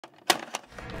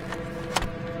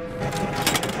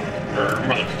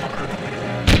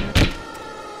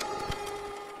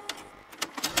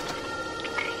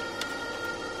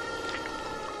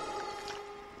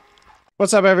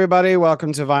What's up, everybody?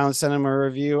 Welcome to Violent Cinema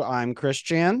Review. I'm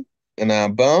Christian. And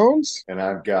I'm Bones. And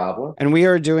I'm Goblin. And we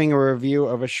are doing a review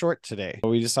of a short today.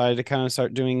 We decided to kind of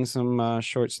start doing some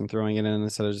shorts and throwing it in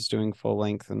instead of just doing full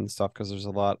length and stuff, because there's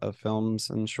a lot of films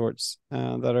and shorts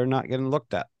that are not getting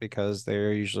looked at because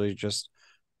they're usually just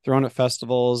thrown at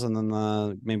festivals and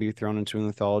then maybe thrown into an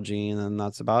anthology, and then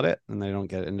that's about it. And they don't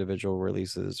get individual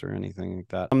releases or anything like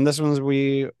that. This one's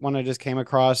one I just came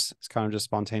across. It's kind of just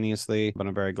spontaneously, but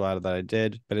I'm very glad that I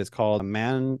did. But it's called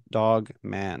Man, Dog,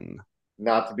 Man.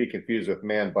 Not to be confused with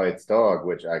Man Bites Dog,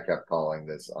 which I kept calling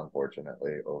this,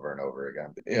 unfortunately, over and over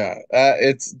again. Yeah,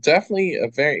 it's definitely a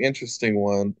very interesting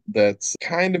one that's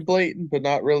kind of blatant, but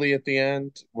not really at the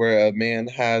end, where a man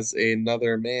has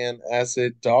another man as a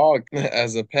dog,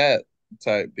 as a pet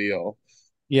type deal.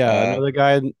 Yeah, Uh,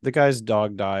 no, the guy's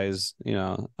dog dies,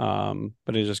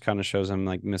 but it just kind of shows him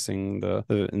like missing the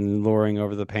and luring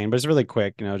over the pain. But it's really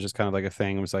quick, just kind of like a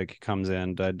thing. It was like he comes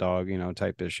in, dead dog,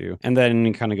 type issue. And then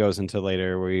he kind of goes into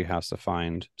later where he has to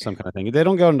find some kind of thing. They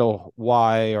don't go into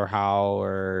why or how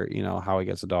or how he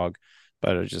gets a dog,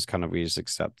 but it's just kind of we just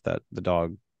accept that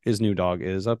his new dog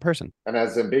is a person. And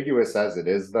as ambiguous as it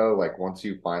is, though, like once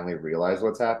you finally realize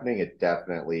what's happening, it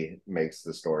definitely makes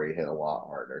the story hit a lot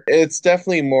harder. it's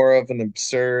definitely more of an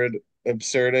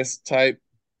absurdist type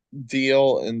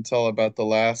deal until about the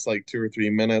last like 2 or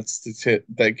 3 minutes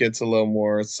that gets a little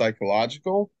more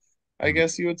psychological, I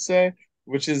guess you would say,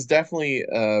 which is definitely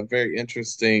a very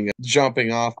interesting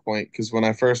jumping off point because when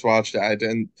I first watched it, I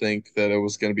didn't think that it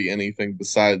was going to be anything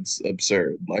besides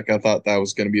absurd. Like I thought that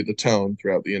was going to be the tone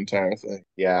throughout the entire thing.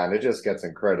 Yeah, and it just gets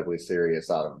incredibly serious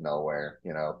out of nowhere.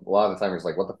 A lot of the time it's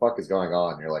like, what the fuck is going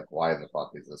on? And you're like, why the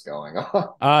fuck is this going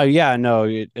on? Yeah, no,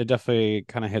 it definitely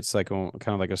kind of hits like kind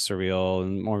of like a surreal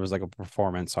and more of like a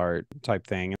performance art type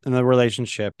thing. And the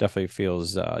relationship definitely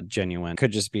feels genuine.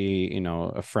 Could just be,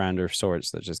 a friend or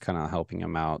sorts that's just kind of helping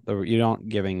him out. You don't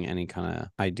giving any kind of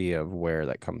idea of where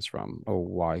that comes from or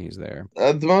why he's there.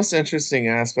 The most interesting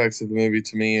aspects of the movie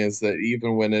to me is that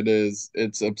even when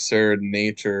its absurd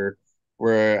nature,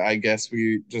 where I guess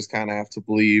we just kind of have to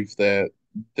believe that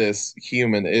this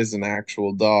human is an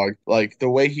actual dog. Like the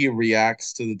way he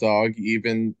reacts to the dog,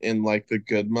 even in like the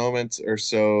good moments, are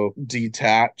so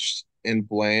detached and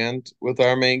bland with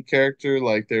our main character.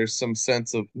 Like there's some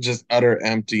sense of just utter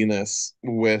emptiness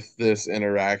with this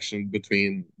interaction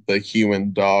between the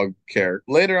human dog character.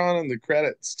 Later on in the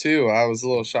credits too, I was a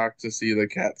little shocked to see the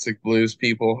Cat Sick Blues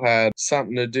people had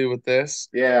something to do with this.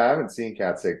 Yeah, I haven't seen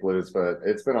Cat Sick Blues, but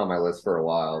it's been on my list for a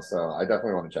while, so I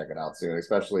definitely want to check it out soon,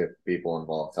 especially if people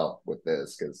involved help with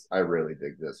this, because I really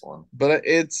dig this one. But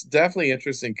it's definitely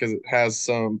interesting because it has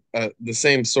some the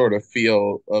same sort of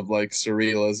feel of like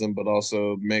surrealism, but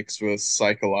also mixed with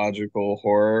psychological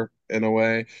horror in a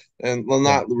way. And well,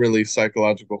 Yeah. not really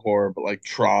psychological horror, but like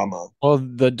trauma. Well,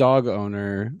 the dog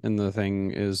owner in the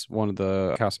thing is one of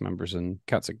the cast members in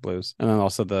Cat Sick Blues, and then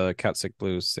also the Cat Sick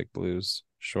Blues, Sick Blues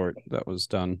short that was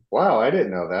done. Wow, I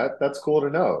didn't know that. That's cool to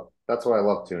know. That's why I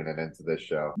love tuning into this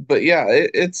show. But yeah,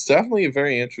 it's definitely a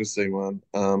very interesting one.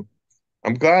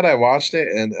 I'm glad I watched it,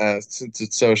 and since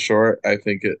it's so short, I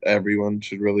think everyone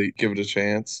should really give it a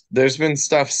chance. There's been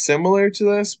stuff similar to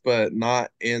this, but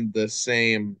not in the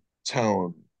same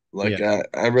tone. Yeah. Like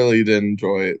I really did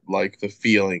enjoy like the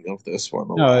feeling of this one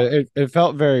a No, lot. it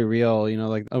felt very real,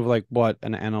 like of like what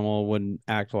an animal would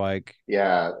act like.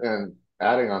 Yeah, and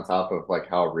adding on top of like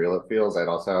how real it feels, I'd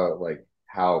also like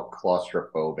how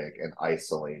claustrophobic and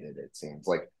isolated it seems.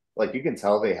 Like you can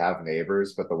tell they have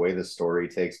neighbors, but the way the story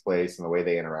takes place and the way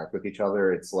they interact with each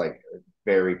other, it's like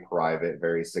very private,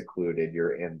 very secluded.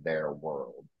 You're in their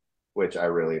world, which I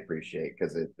really appreciate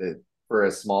because it for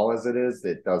as small as it is,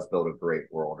 it does build a great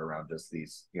world around just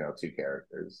these, two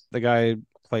characters. The guy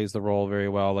plays the role very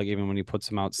well. Like even when he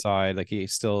puts him outside, like he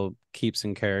still keeps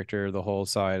in character the whole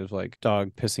side of like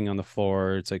dog pissing on the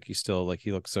floor. It's like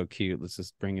he looks so cute. Let's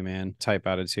just bring him in type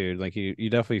attitude. Like you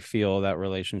definitely feel that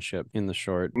relationship in the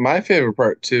short. My favorite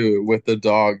part too with the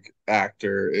dog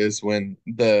actor is when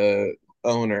the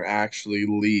owner actually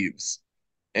leaves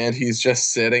and he's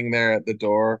just sitting there at the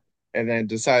door and then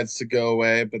decides to go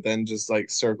away, but then just like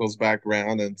circles back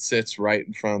around and sits right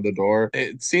in front of the door.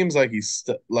 It seems like he's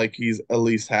at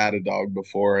least had a dog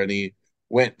before, and he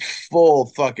went full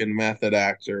fucking method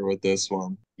actor with this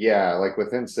one. Yeah, like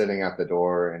with him sitting at the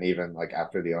door and even like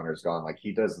after the owner's gone, like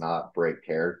he does not break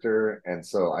character. And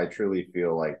so I truly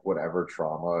feel like whatever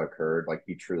trauma occurred, like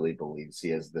he truly believes he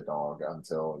is the dog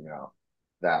until,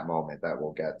 that moment that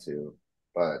we'll get to.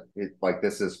 but like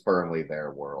this is firmly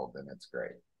their world, and it's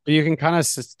great. But you can kind of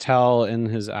tell in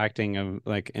his acting of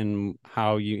like in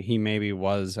how he maybe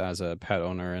was as a pet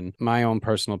owner. And my own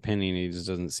personal opinion, he just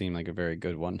doesn't seem like a very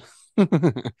good one.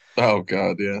 Oh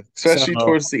God, yeah. Especially So,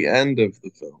 towards the end of the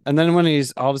film. and then when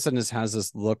he's all of a sudden just has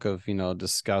this look of,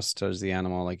 disgust towards the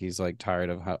animal, like he's like tired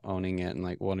of owning it and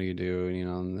like, what do you do?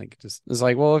 And like just it's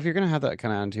like, well, if you're gonna have that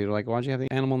kind of attitude, like, why'd you have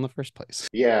the animal in the first place?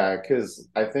 Yeah, because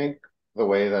I think the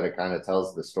way that it kind of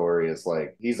tells the story is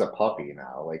like he's a puppy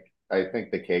now. Like I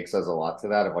think the cake says a lot to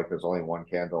that of like there's only one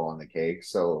candle on the cake.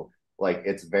 So like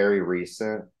it's very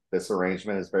recent. This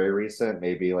arrangement is very recent.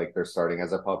 Maybe like they're starting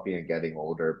as a puppy and getting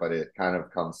older, but it kind of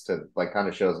comes to like kind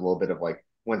of shows a little bit of like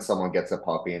when someone gets a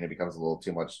puppy and it becomes a little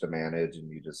too much to manage and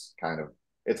you just kind of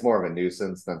it's more of a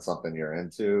nuisance than something you're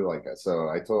into. Like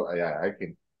so yeah, I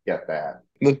can get that.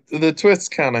 The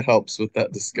twist kind of helps with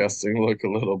that disgusting look a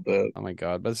little bit. Oh my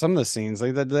God. But some of the scenes,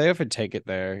 like they have to take it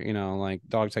there, like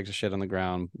dog takes a shit on the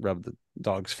ground, rub the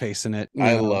dog's face in it,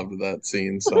 I loved that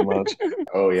scene so much.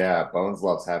 Oh yeah, Bones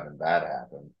loves having that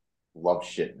happen. Love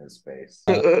shit in his face.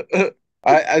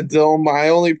 I don't. My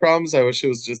only problem is I wish it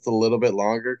was just a little bit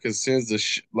longer because as soon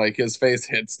as like his face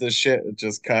hits the shit, it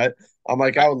just cut. I'm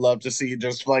like, I would love to see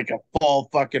just like a full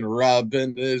fucking rub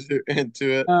into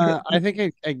it. I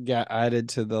think it got added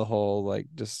to the whole like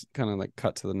just kind of like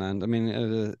cut to the end. I mean,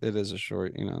 it is a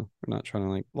short, we're not trying to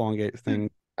like elongate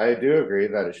things. I do agree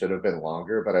that it should have been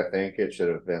longer, but I think it should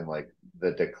have been like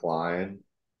the decline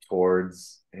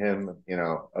towards him,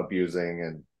 abusing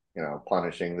and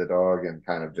punishing the dog and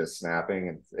kind of just snapping,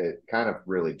 and it kind of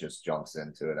really just jumps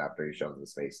into it after he shoves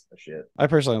his face in the shit. I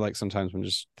personally like sometimes when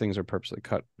just things are purposely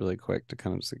cut really quick to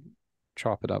kind of just like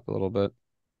chop it up a little bit.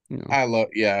 I love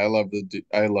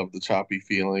the choppy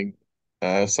feeling.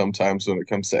 Sometimes when it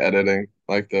comes to editing,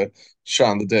 like the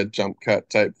Shaun the Dead jump cut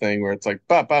type thing, where it's like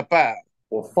ba ba ba.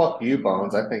 Well, fuck you,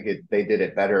 Bones. I think they did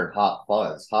it better in Hot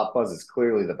Fuzz. Hot Fuzz is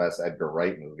clearly the best Edgar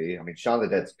Wright movie. I mean, Shaun the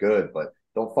Dead's good, but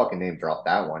don't fucking name drop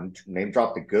that one. Name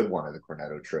drop the good one of the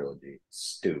Cornetto trilogy.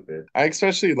 Stupid. I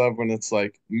especially love when it's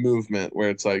like movement, where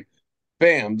it's like,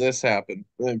 bam, this happened,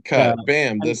 then Yeah, cut,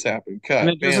 bam, and, this happened, and cut,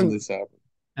 it bam, doesn't this happened.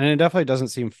 And it definitely doesn't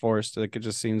seem forced. Like it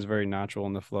just seems very natural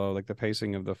in the flow. Like the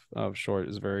pacing of the of short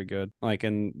is very good. Like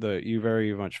and you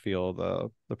very much feel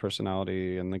the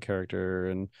personality and the character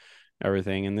and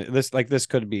everything. And this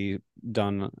could be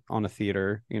done on a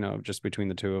theater, just between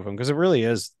the two of them because it really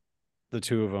is the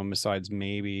two of them. Besides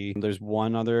maybe there's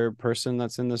one other person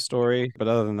that's in the story, but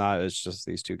other than that, it's just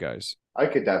these two guys. I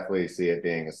could definitely see it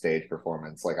being a stage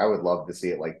performance. Like I would love to see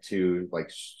it like two like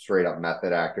straight up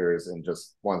method actors in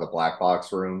just one of the black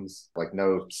box rooms. Like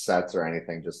no sets or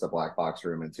anything, just a black box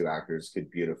room and two actors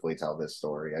could beautifully tell this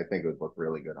story. I think it would look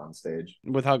really good on stage.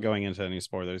 Without going into any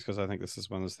spoilers, because I think this is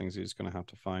one of those things you're just going to have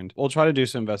to find. We'll try to do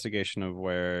some investigation of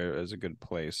where is a good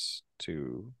place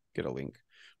to get a link,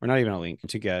 or not even a link,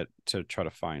 to try to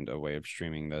find a way of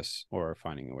streaming this or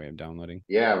finding a way of downloading.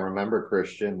 Yeah, remember,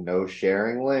 Christian, no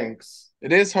sharing links.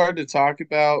 It is hard to talk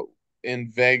about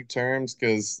in vague terms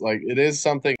because like it is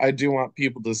something I do want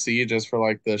people to see just for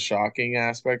like the shocking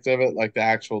aspect of it, like the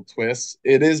actual twist.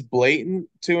 It is blatant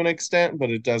to an extent,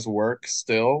 but it does work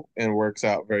still and works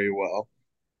out very well.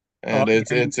 Oh, And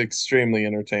it's extremely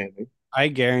entertaining. I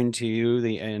guarantee you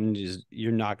the end is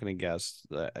you're not going to guess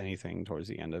anything towards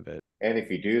the end of it. And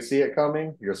if you do see it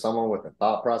coming, you're someone with a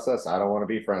thought process I don't want to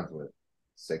be friends with.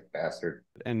 Sick bastard.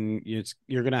 And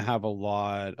you're going to have a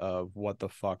lot of what the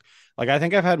fuck. Like I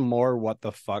think I've had more what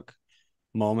the fuck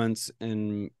moments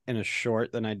in a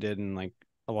short than I did in like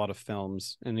a lot of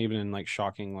films and even in like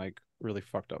shocking like really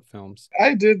fucked up films.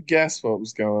 I did guess what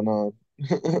was going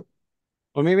on.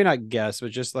 Well, maybe not guess,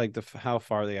 but just like how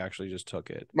far they actually just took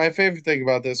it. My favorite thing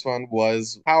about this one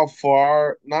was how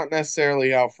far, not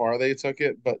necessarily how far they took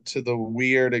it, but to the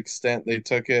weird extent they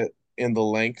took it in the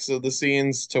lengths of the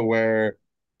scenes to where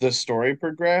the story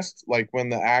progressed. Like when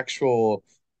the actual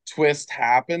twist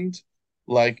happened,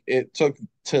 like it took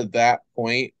to that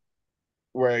point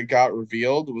where it got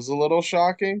revealed was a little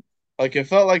shocking. Like it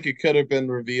felt like it could have been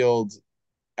revealed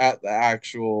at the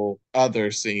actual other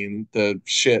scene, the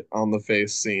shit on the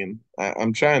face scene.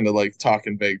 I'm trying to like talk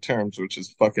in vague terms, which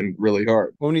is fucking really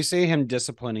hard. When you see him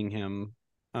disciplining him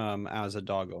as a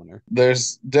dog owner,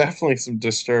 There's definitely some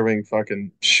disturbing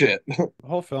fucking shit. the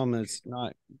whole film is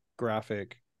not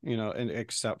graphic, and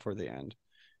except for the end.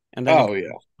 And then it Oh yeah.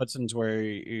 puts into where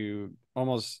you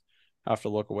almost have to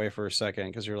look away for a second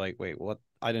because you're like, wait, what?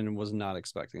 Was not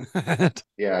expecting that.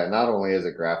 Yeah, not only is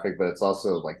it graphic, but it's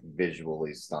also like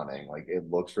visually stunning. Like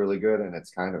it looks really good, and it's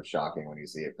kind of shocking when you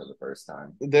see it for the first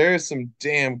time. There's some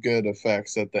damn good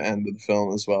effects at the end of the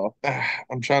film as well.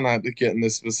 I'm trying not to get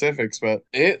into specifics, but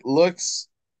it looks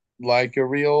like a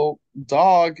real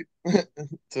dog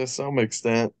to some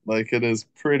extent. Like it is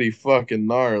pretty fucking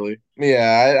gnarly.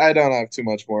 Yeah, I don't have too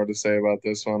much more to say about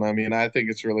this one. I mean, I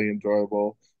think it's really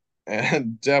enjoyable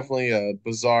and definitely a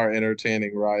bizarre,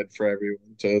 entertaining ride for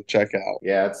everyone to check out.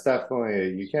 Yeah, it's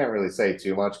definitely, you can't really say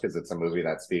too much because it's a movie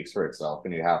that speaks for itself,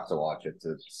 and you have to watch it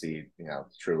to see,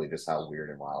 truly just how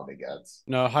weird and wild it gets.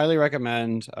 No, highly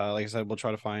recommend. Like I said, we'll try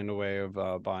to find a way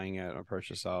of buying it or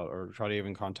purchase out or try to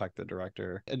even contact the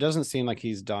director. It doesn't seem like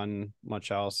he's done much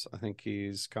else. I think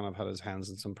he's kind of had his hands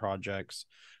in some projects,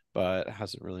 but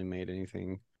hasn't really made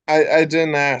anything. I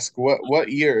didn't ask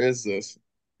what year is this?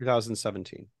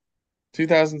 2017.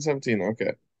 2017.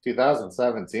 Okay.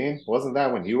 2017? Wasn't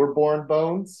that when you were born,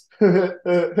 Bones? But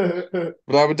I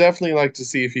would definitely like to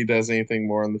see if he does anything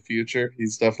more in the future.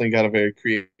 He's definitely got a very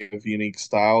creative, unique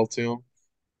style to him.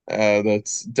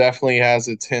 That's definitely has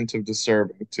its hint of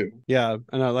disturbing too. Yeah,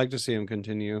 and I'd like to see him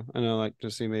continue. And I'd like to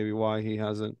see maybe why he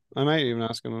hasn't. I might even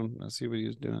ask him and see what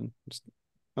he's doing.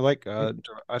 I like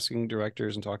asking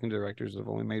directors and talking to directors that have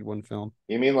only made one film.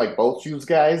 You mean like both you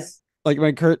guys? Like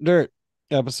my Kurt Dirt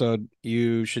episode,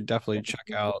 you should definitely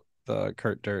check out the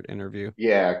Kurt Dirt interview.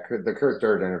 Yeah, the Kurt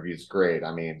Dirt interview is great.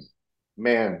 I mean,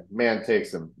 man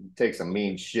takes a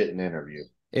mean shit in interview.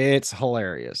 It's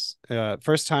hilarious.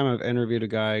 First time I've interviewed a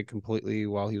guy completely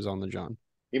while he was on the John.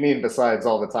 You mean besides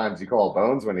all the times you call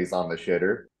Bones when he's on the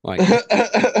shitter? Like,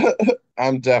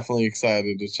 I'm definitely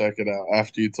excited to check it out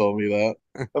after you told me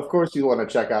that. Of course you want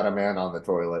to check out a man on the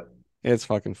toilet. it's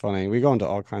fucking funny. We go into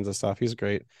all kinds of stuff. He's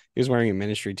great. He was wearing a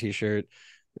Ministry t-shirt,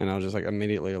 and I was just like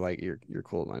immediately like, "You're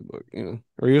cool in my book," you know.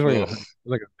 Or he was wearing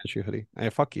like a Ministry hoodie. Hey,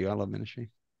 fuck you. I love Ministry.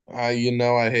 I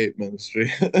hate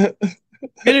Ministry.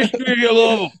 Ministry, I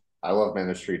love. I love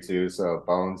Ministry too. So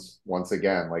Bones, once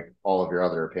again, like all of your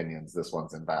other opinions, this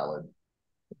one's invalid.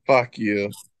 Fuck you.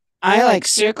 I like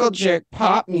circle jerk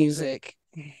pop music.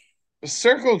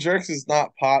 Circle Jerks is not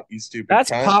pop, you stupid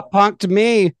That's cunt. pop punk to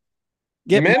me.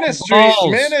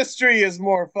 Ministry is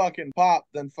more fucking pop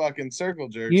than fucking Circle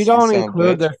Jerks. You don't son of a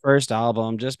include bitch. their first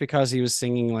album just because he was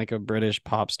singing like a British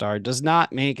pop star does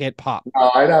not make it pop.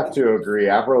 No, I'd have to agree.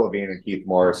 Avril Lavigne and Keith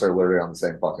Morris are literally on the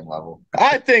same fucking level.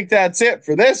 I think that's it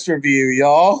for this review,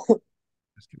 y'all.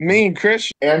 Me and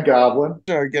Christian And Goblin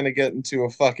are gonna get into a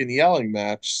fucking yelling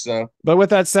match. So, But with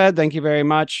that said, thank you very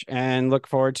much and look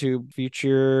forward to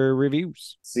future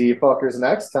reviews. see you fuckers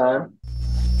next time.